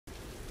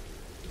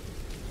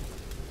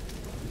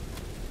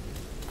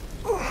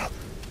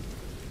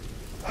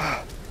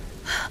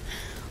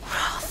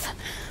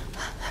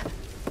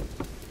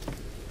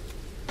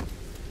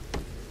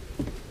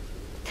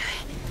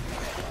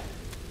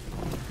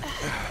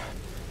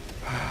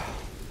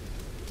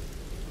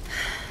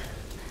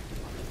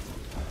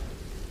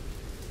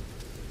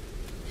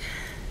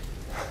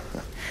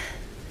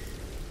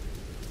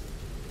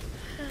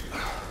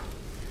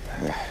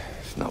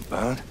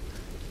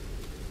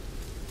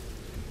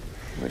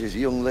Where does a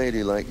young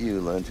lady like you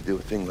learn to do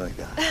a thing like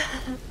that?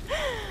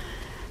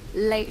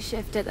 Late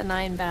shift at the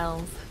Nine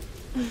Bells.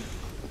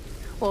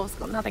 Wolf's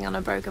got nothing on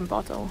a broken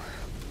bottle.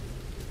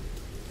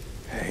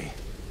 Hey,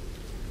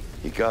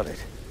 you got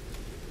it.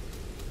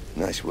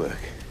 Nice work.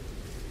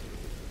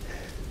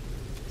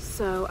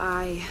 So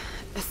I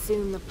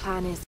assume the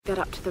plan is to get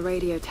up to the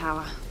radio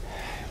tower.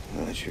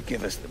 Well, it should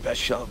give us the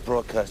best shot of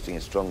broadcasting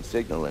a strong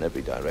signal in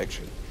every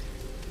direction.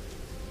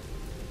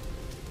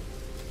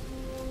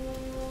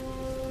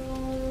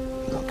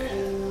 Look,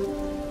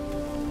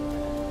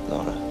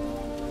 Laura,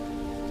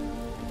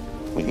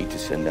 we need to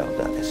send out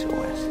that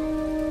SOS.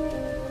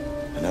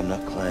 And I'm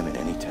not climbing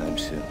anytime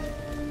soon.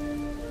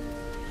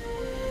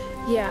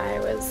 Yeah, I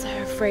was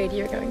afraid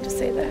you were going to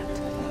say that.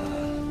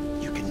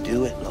 You can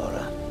do it,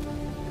 Laura.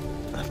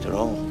 After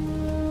all,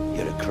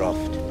 you're a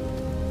Croft.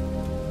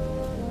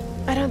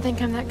 I don't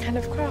think I'm that kind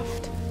of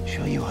Croft.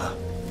 Sure you are.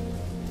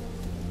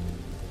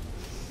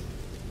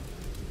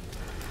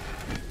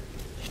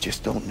 You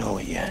just don't know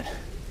it yet.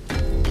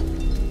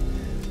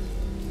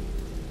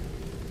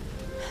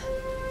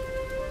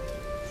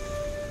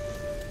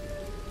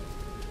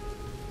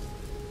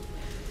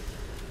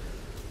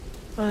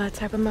 Well, let's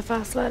hope I'm a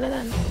fast learner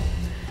then.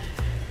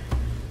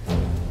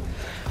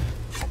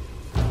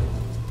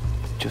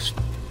 Just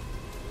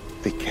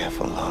be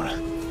careful, Laura.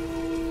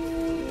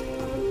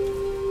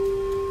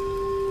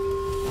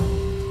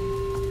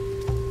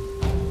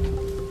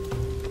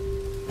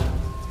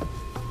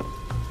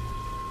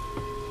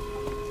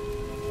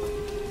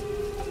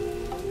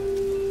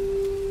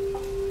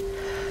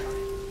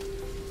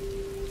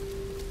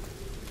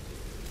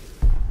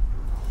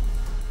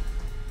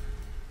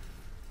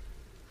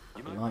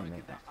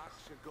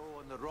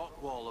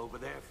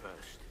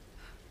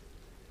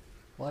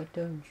 Why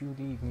don't you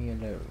leave me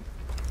alone?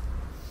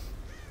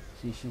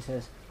 See, she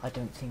says, I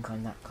don't think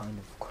I'm that kind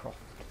of Croft.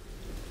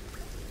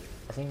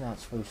 I think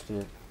that's supposed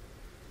to...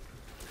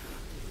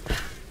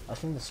 I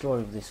think the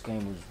story of this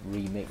game was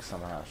remixed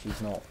somehow.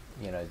 She's not,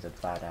 you know, the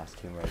badass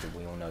Tomb Raider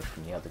we all know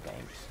from the other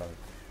games, so...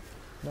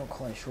 Not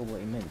quite sure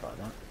what he meant by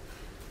that.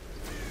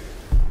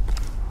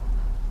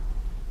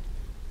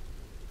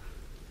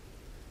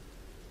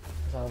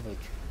 Salvage.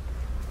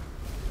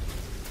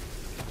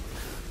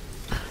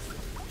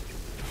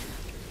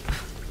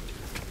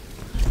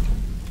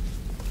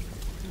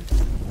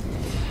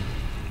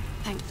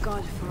 Thank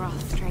God for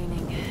us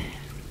training.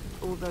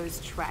 All those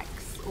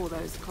treks, all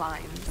those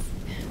climbs.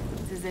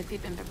 It's as if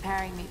he'd been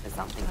preparing me for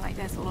something like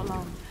this all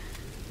along.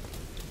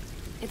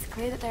 It's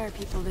clear that there are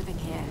people living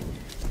here,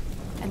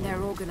 and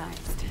they're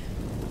organized.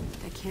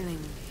 They're killing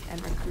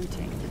and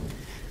recruiting.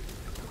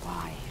 But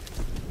why?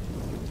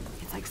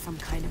 It's like some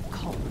kind of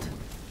cult.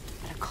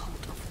 But a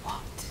cult of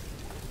what?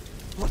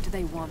 What do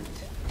they want?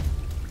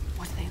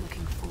 What are they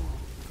looking for?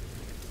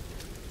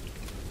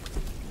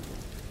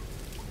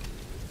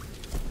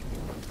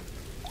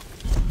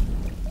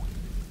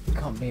 It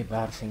can't be a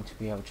bad thing to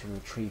be able to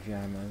retrieve your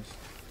arrows.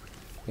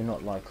 You're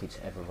not likely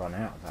to ever run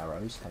out of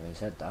arrows, having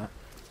said that,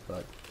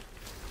 but...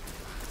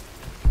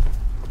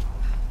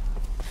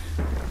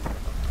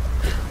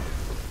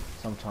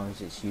 sometimes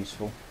it's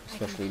useful,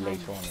 especially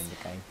later on in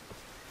the game.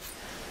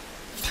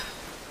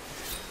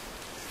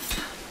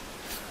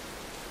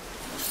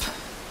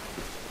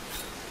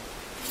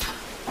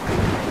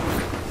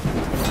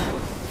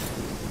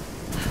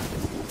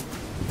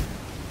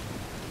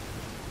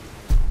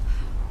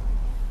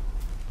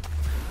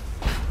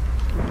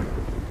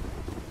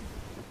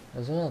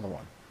 There's another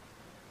one.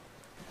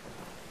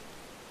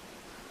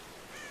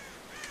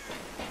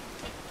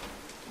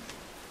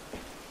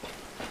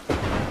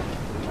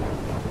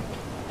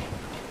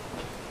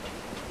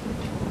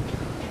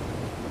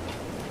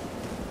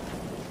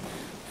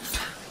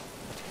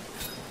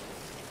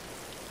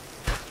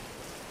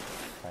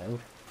 Failed.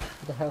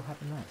 What the hell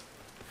happened there?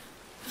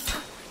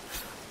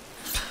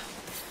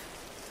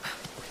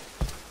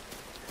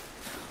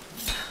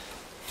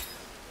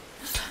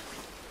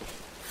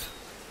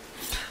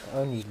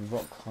 Only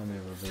rock climbing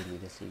are really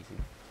this easy.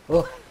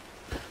 Oh!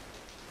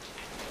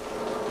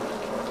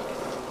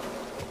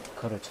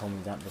 Could have told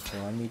me that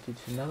before I needed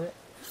to know it.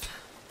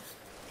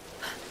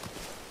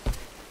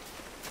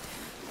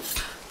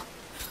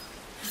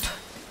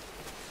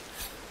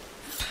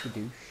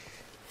 Skadoosh.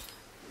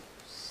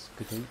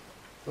 Skadoo.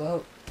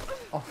 Whoa!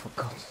 Oh, for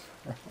God's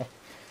sake.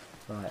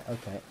 Right,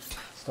 okay.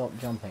 Stop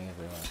jumping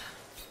everywhere.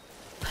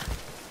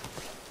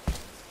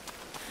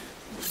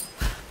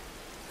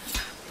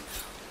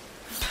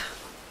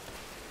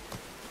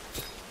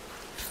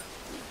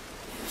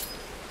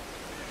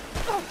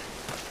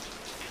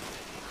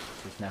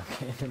 Now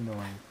getting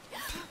annoying.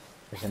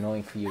 It's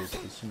annoying for you as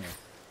it is for me.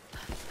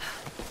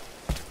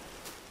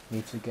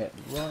 Need to get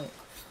right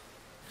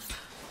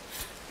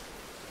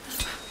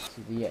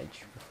to the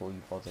edge before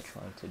you bother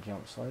trying to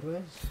jump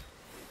sideways.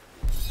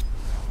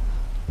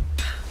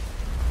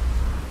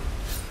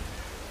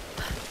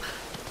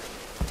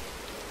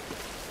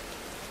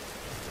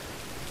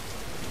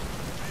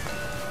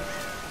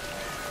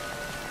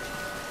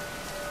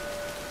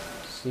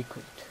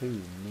 Secret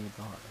tomb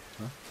nearby,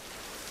 huh?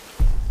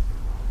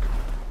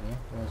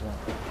 Where's that?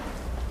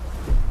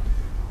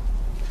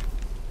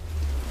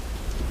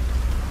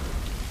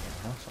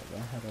 House up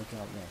there? How do I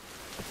get up there?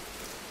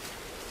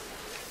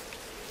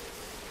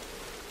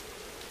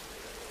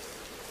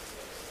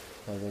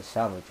 So there's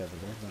salvage over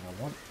there that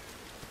I want.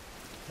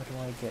 How do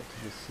I get to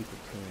the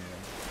secret tomb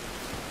then?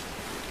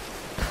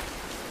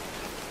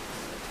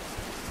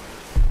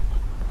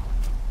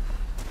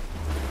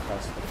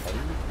 That's the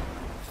cave?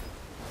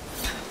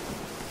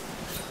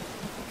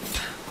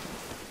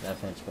 No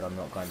offense, but I'm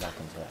not going back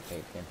into that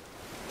cave again.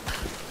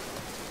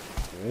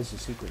 There is a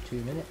secret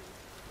tomb in it.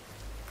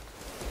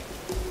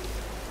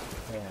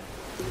 Yeah.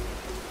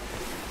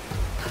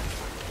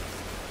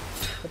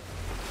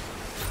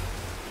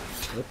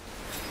 Yep.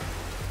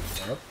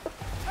 Yep.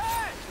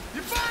 Hey!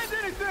 You find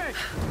anything?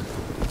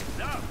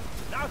 No,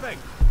 nothing.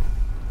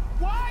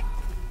 What?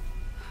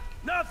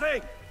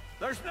 Nothing!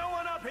 There's no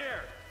one up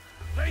here.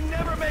 They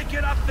never make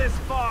it up this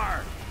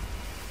far.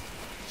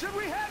 Should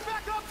we head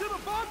back up to the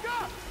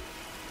bunker?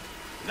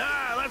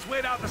 Nah, let's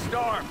wait out the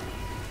storm.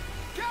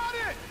 Got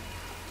it!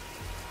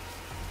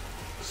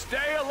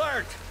 Stay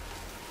alert.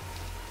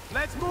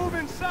 Let's move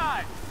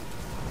inside.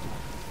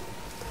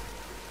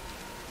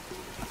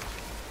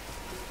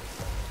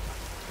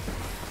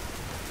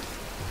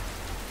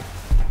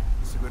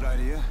 It's a good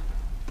idea.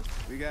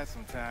 We got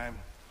some time.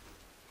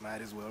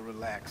 Might as well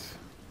relax.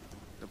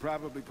 They'll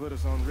probably put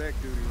us on rec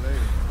duty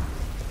later.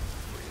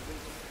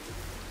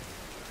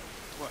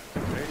 What?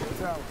 Radio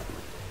tower?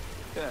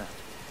 Yeah.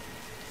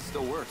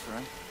 Still works,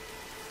 right?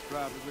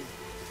 Probably.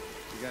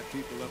 We got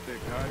people up there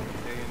guarding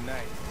day and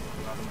night.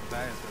 While the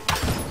Matthias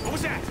does. What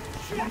was that?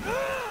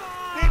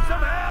 Need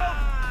some help?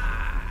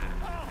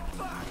 Oh,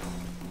 fuck!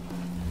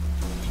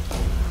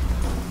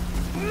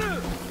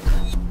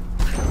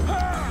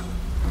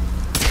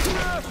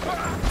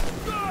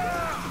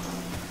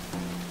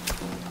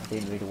 I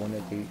didn't really want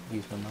to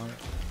use my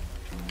knife.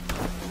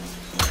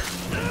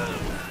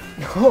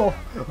 Oh,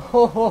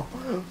 oh, oh,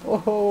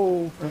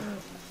 oh,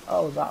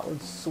 oh, that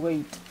was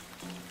sweet.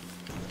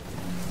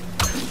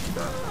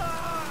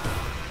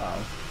 Oh,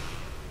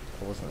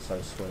 it wasn't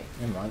so sweet.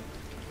 Never mind.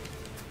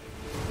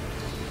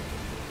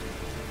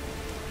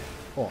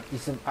 Oh,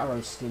 is some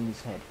arrow still in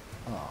his head?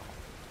 Oh,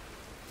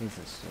 is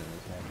it still in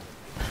his head?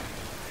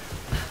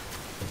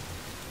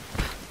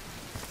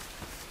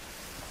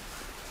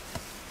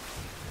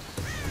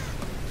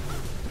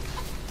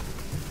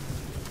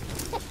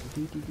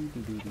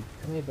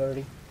 Come here,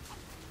 birdie.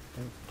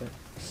 Don't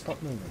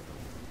stop moving.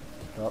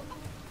 Stop.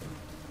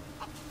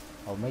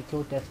 I'll make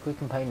your death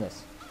quick and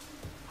painless.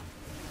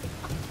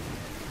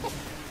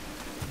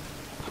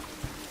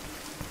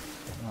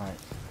 Right.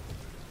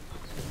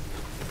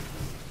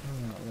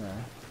 Not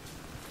there.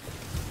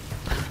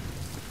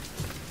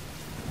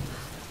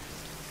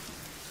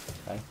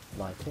 Okay,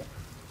 light it.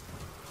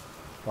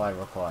 Fire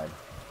required.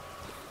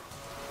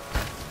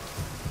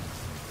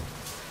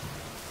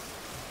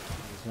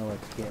 There's nowhere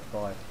to get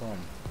by from.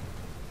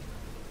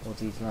 All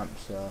these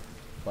lamps are,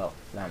 well,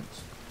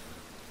 lamps.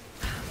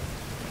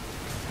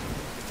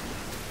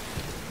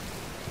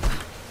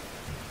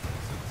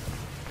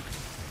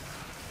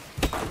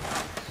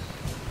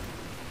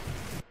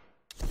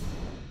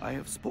 I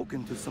have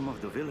spoken to some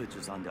of the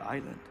villagers on the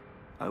island.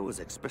 I was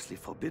expressly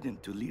forbidden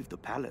to leave the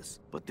palace,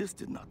 but this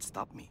did not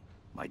stop me.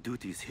 My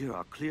duties here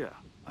are clear.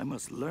 I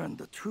must learn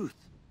the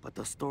truth, but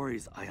the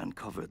stories I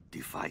uncovered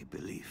defy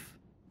belief.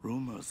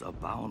 Rumors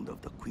abound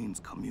of the Queen's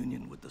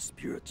communion with the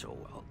spiritual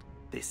world.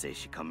 They say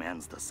she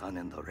commands the sun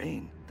and the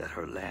rain, that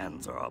her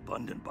lands are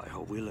abundant by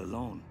her will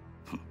alone.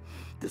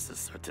 This is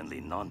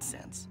certainly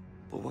nonsense.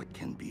 But what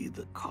can be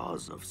the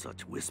cause of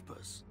such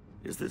whispers?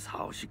 Is this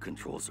how she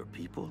controls her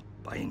people?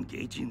 By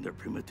engaging their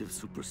primitive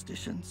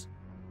superstitions?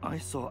 I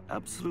saw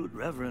absolute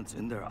reverence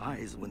in their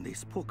eyes when they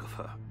spoke of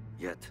her.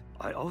 Yet,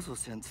 I also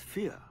sense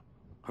fear.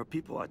 Her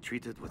people are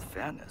treated with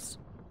fairness,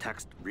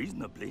 taxed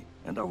reasonably,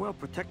 and are well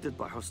protected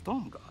by her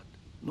storm god.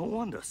 No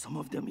wonder some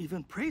of them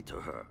even pray to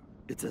her.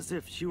 It's as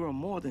if she were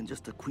more than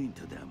just a queen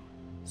to them.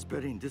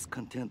 Spreading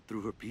discontent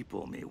through her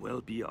people may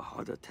well be a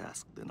harder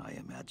task than I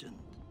imagined.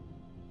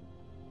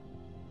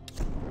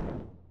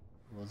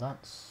 Well,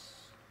 that's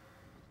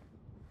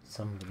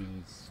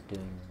somebody's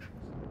doing.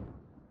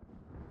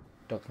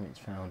 Documents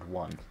found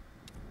 1.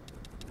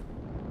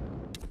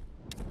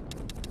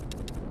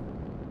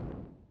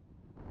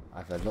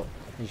 I've a lot.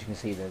 As you can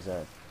see, there's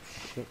a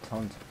shit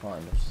ton to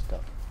find of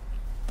stuff.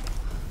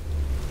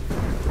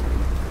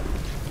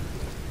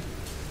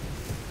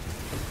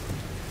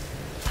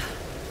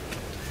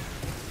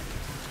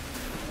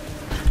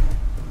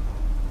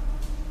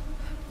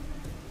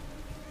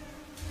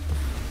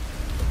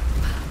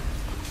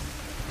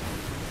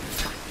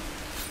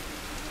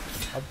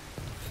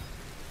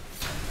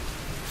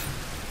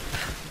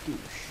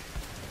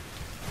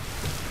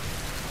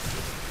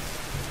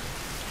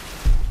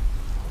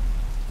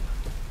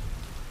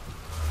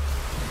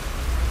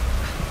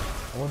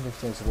 I wonder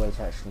if there's a way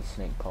to actually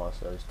sneak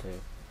past those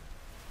two.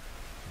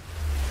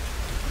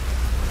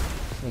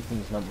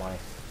 Sneaking's not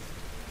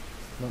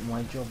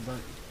my job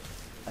though.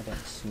 I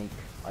don't sneak,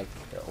 I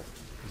kill.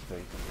 It's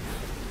very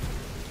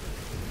good.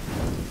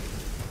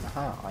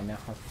 Aha, I now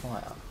have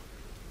fire.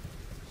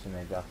 So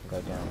maybe I can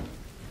go down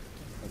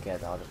and get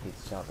the other piece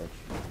of salvage.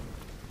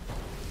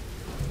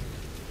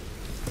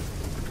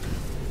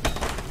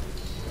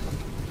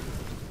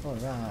 Oh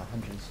yeah,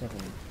 107.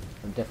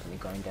 I'm definitely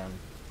going down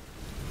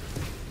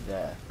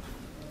there.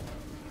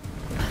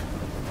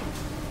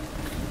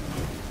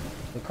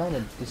 The kind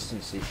of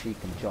distances she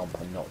can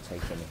jump and not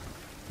take any,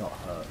 not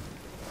hurt.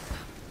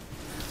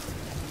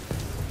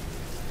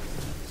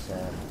 It's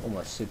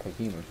almost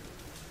superhuman.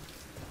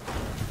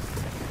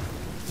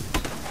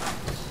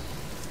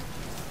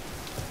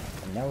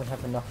 And now we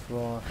have enough for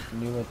our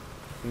newer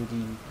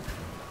 3D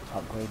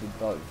upgraded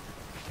bow.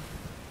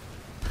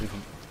 We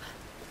can,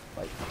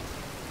 wait.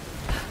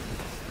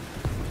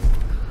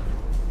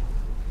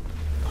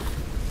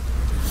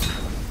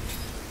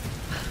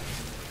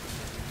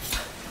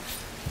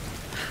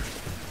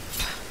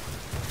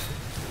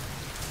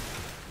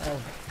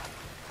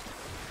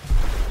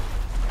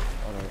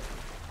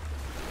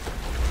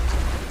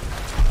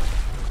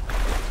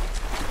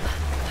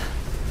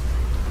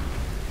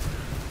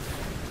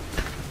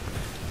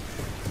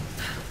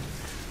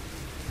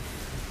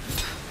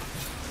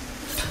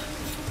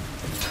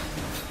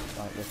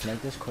 Let's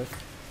make this quick.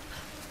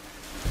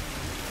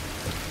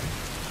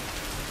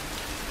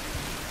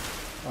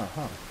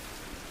 Uh-huh.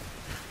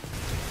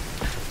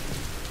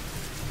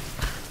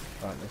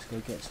 Right, let's go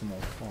get some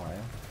more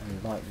fire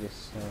and light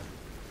this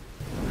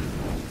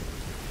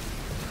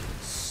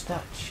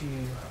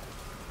statue.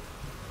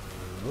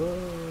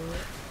 Whoa.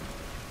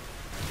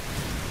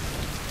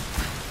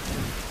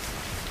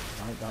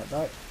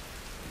 Light.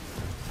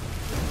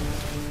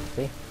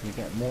 See, you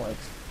get more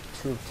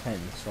 2 of 10,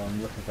 so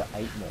I'm looking for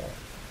 8 more.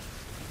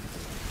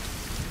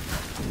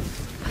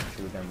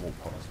 Should we then walk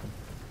past them?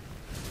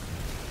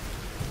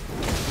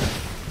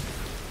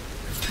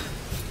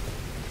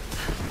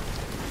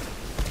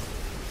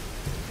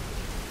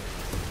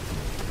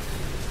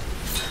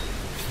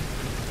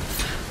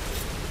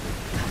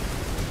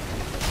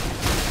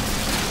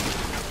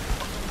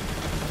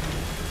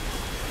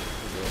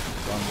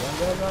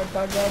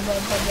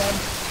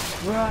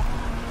 Run!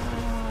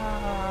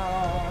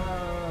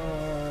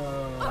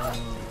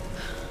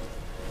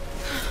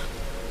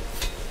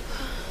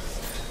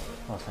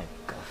 Oh, thank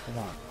God for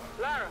that.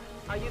 Lara,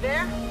 are you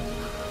there?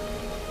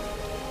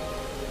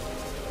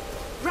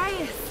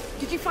 Reyes,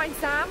 did you find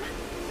Sam?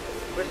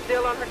 We're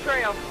still on her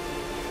trail.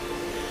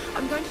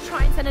 I'm going to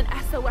try and send an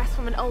SOS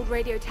from an old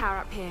radio tower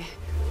up here.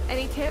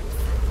 Any tips?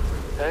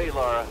 Hey,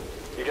 Lara.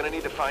 You're gonna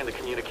need to find the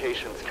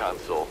communications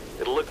console.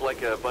 It'll look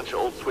like a bunch of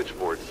old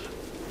switchboards.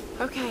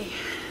 Okay.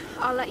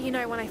 I'll let you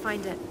know when I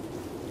find it.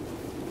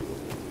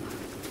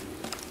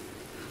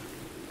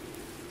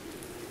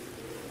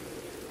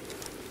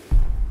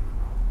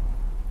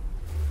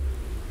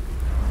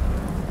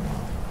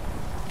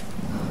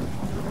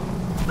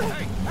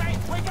 Hey,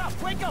 wake up!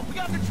 We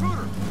got an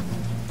intruder!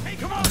 Hey,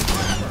 come on,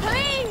 grab her!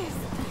 Please!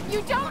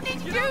 You don't need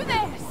to do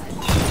this!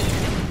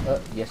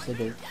 Yes they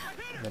do.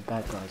 They're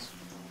bad guys.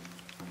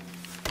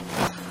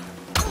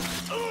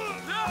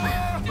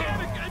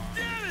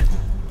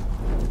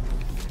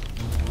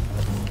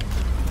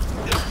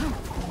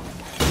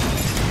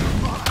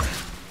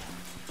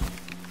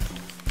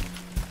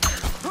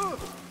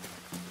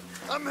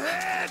 Damn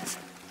it!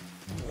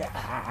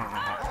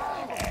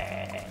 I'm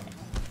hit!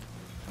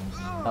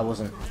 That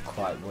wasn't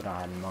quite what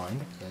I had in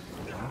mind.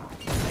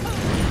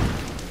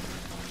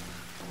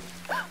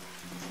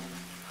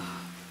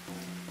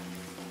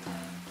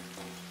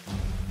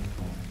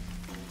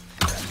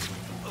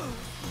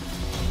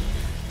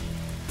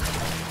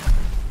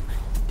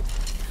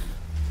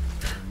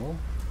 More.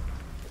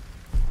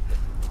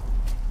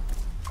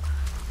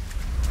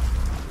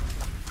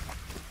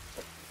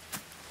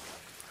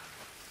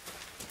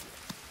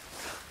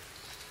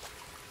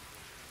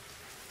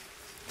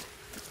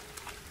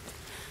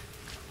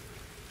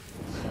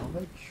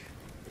 Salvage.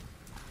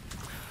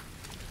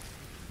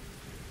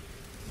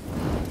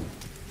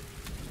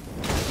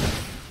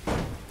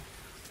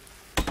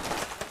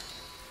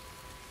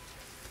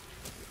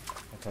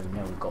 Okay,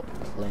 now we've got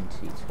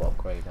plenty to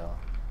upgrade our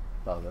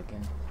bow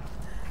again.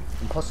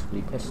 And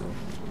possibly pistol.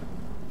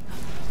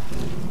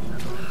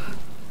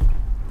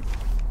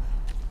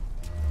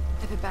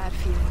 I have a bad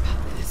feeling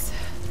about this.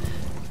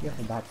 You have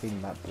a bad feeling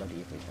about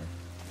bloody everything.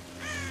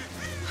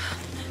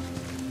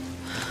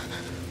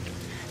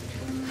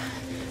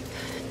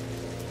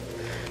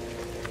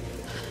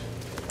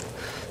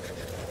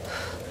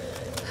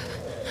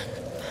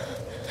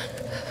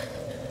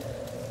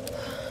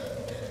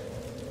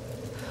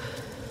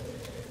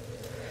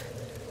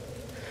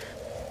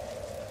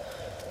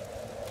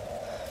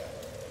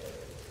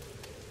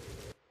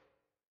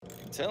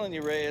 I'm telling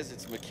you, Reyes,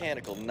 it's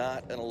mechanical,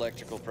 not an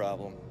electrical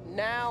problem.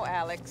 Now,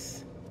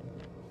 Alex.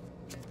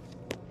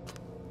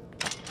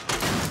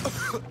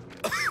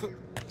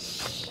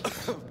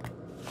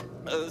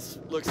 This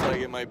looks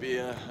like it might be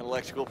an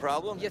electrical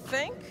problem. You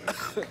think?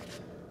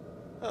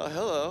 Oh,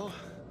 hello.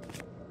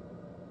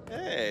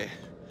 Hey,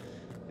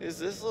 who's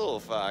this little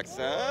fox,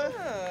 huh?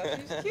 Ah,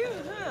 she's cute,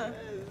 huh?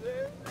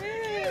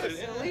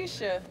 Yes,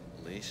 Alicia.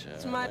 Alicia.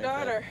 It's my like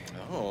daughter.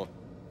 that. Oh.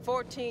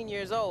 14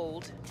 years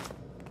old.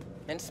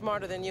 And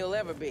smarter than you'll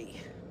ever be.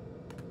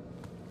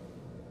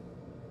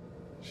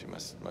 She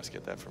must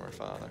get that from her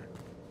father.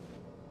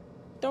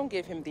 Don't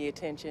give him the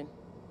attention.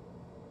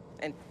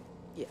 And,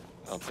 yeah.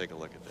 I'll take a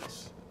look at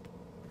this.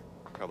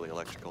 Probably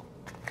electrical.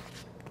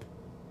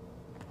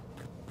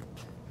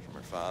 From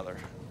her father.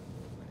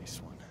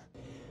 Nice one.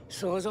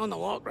 So I was on the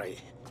lock, right?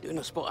 Doing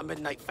a spot of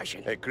midnight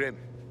fishing. Hey, Grim.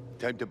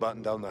 Time to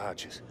batten down the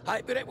hatches.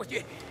 I'd be right with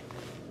you.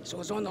 So I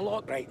was on the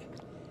lock, right?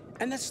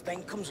 And this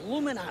thing comes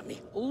looming at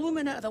me.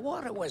 Looming out of the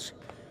water it was.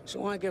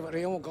 So I give it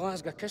a old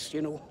Glasgow kiss,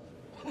 you know.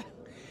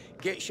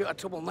 Gets you out of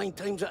trouble 9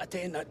 times out of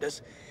 10, that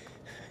does.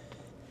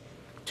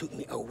 Took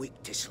me a week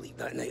to sleep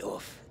that night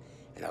off.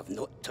 And I've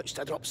not touched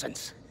a drop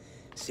since.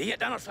 See you at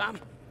dinner, fam.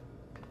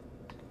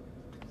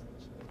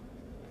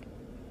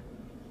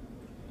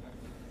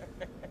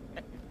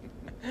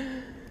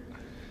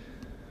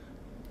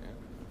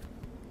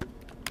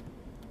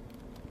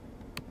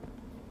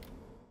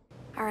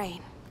 All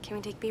right, can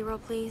we take B-roll,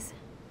 please?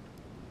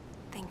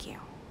 Thank you.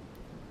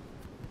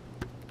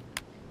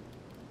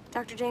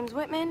 Dr. James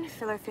Whitman,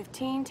 filler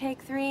 15,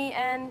 take 3,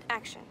 and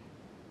action.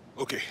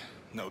 Okay,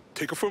 now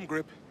take a firm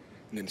grip,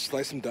 and then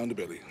slice him down the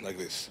belly, like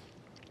this.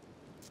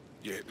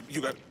 Yeah,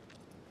 you got it.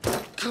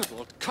 Good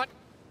Lord, cut!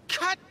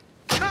 Cut!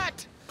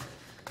 Cut!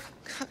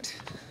 Cut!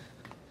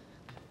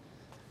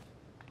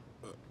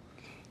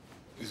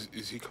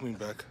 Is he coming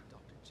back?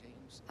 Dr.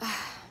 James.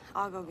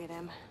 I'll go get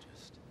him.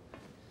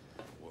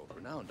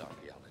 World-renowned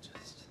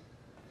archaeologist.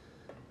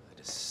 I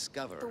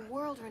discover... The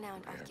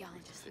world-renowned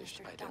archaeologist,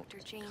 fish. Mr. Dr.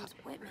 James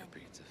Whitman.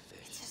 Breeds of fish.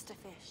 It's just a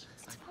fish.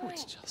 It's I know fine.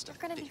 it's just You're a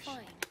gonna fish. be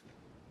fine.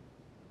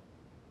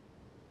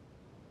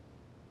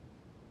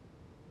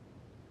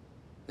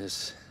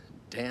 This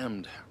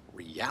damned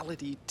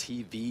reality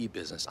TV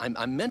business.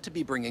 I'm meant to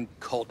be bringing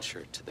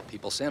culture to the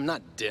people, Sam,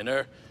 not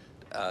dinner.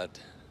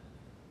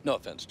 No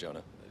offense,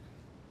 Jonah.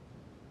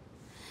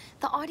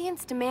 The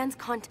audience demands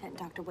content,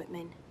 Dr.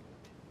 Whitman.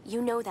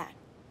 You know that.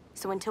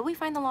 So until we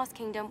find the Lost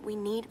Kingdom, we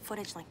need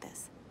footage like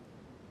this.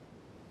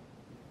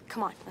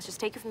 Come on, let's just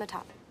take it from the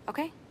top,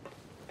 okay?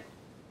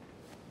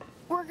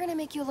 We're gonna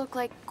make you look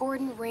like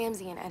Gordon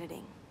Ramsay in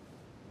editing.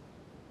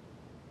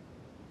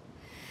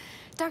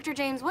 Dr.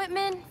 James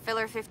Whitman,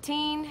 filler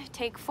 15,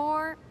 take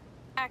 4,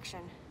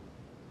 action.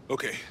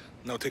 Okay,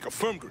 now take a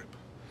firm grip,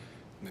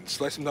 and then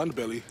slice him down the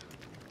belly,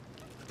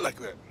 like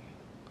that.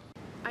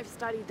 I've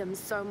studied them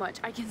so much,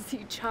 I can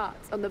see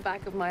charts on the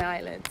back of my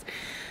eyelids.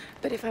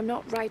 But if I'm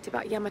not right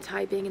about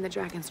Yamatai being in the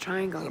Dragon's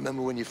Triangle... I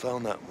remember when you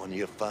found that in one of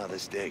your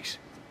father's digs.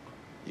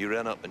 You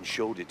ran up and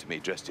showed it to me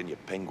dressed in your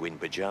penguin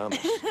pajamas.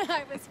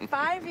 I was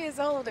 5 years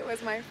old. It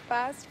was my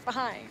first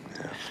find.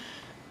 Yeah.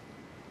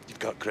 You've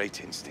got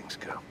great instincts,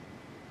 girl.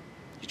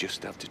 You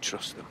just have to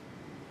trust them.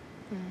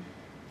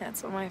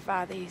 That's what my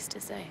father used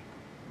to say.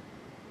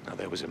 Now,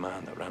 there was a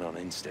man that ran on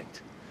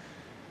instinct.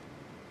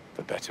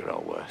 For better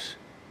or worse.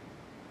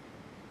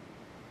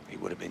 He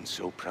would have been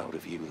so proud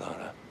of you,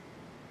 Lara.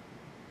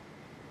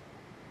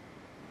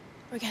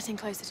 We're getting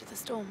closer to the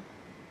storm.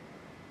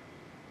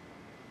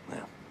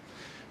 Well,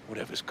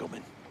 whatever's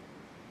coming,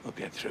 we'll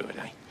get through it,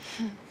 eh?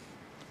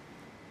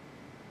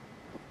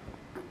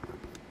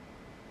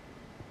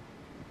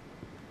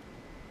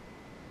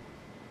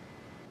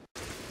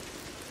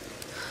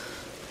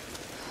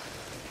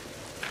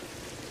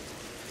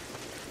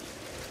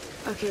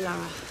 Okay,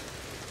 Lara.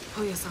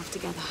 Pull yourself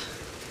together.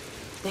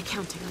 They're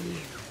counting on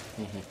you.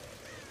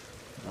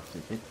 That's a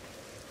bit.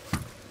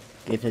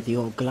 Give her the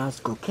old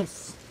Glasgow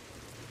kiss.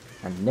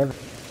 And never...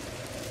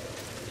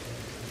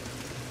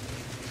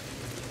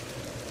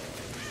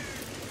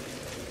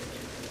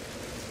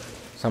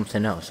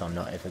 Something else I'm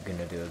not ever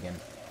gonna do again.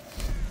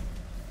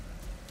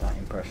 That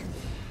impression.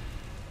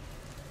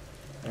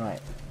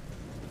 Right.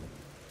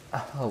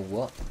 Oh,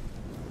 what?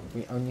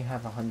 We only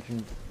have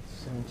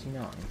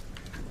 179?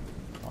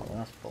 Oh, well,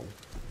 that's full.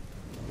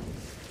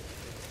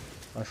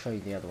 I'll show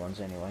you the other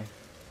ones anyway.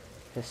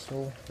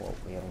 Pistol? Well,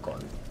 we haven't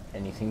got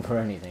anything for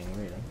anything,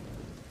 really.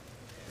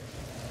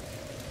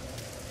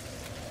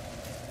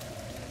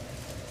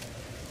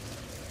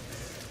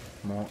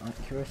 More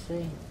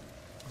accuracy.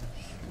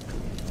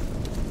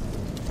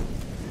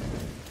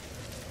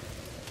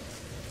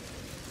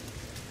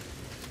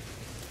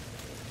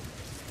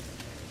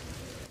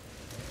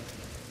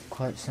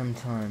 Quite some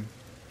time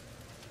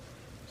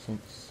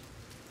since...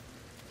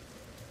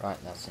 Right,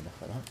 that's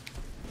enough of that.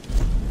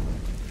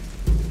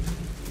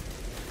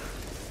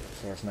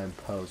 So there's no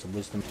pearls of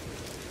wisdom.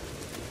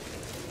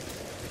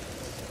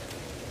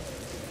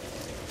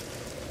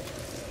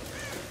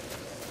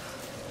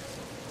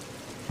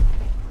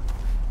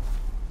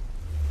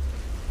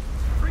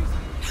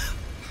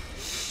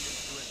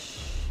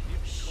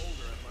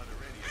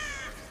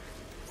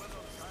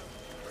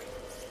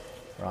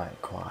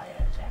 Right,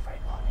 quiet,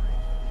 everyone.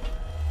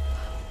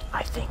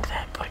 I think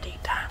they're pretty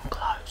damn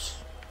close.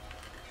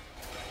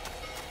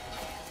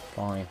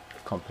 Fine,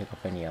 can't pick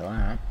up any of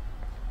that.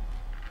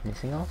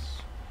 Anything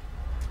else?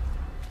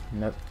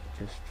 Nope,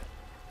 just...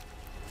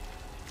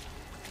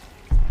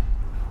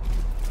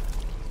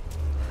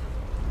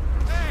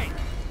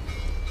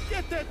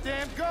 that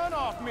damn gun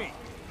off me!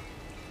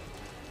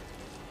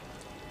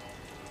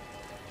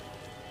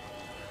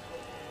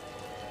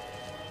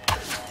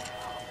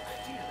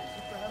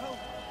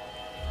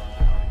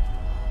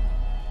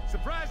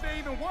 Surprised they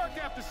even work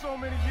after so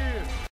many years.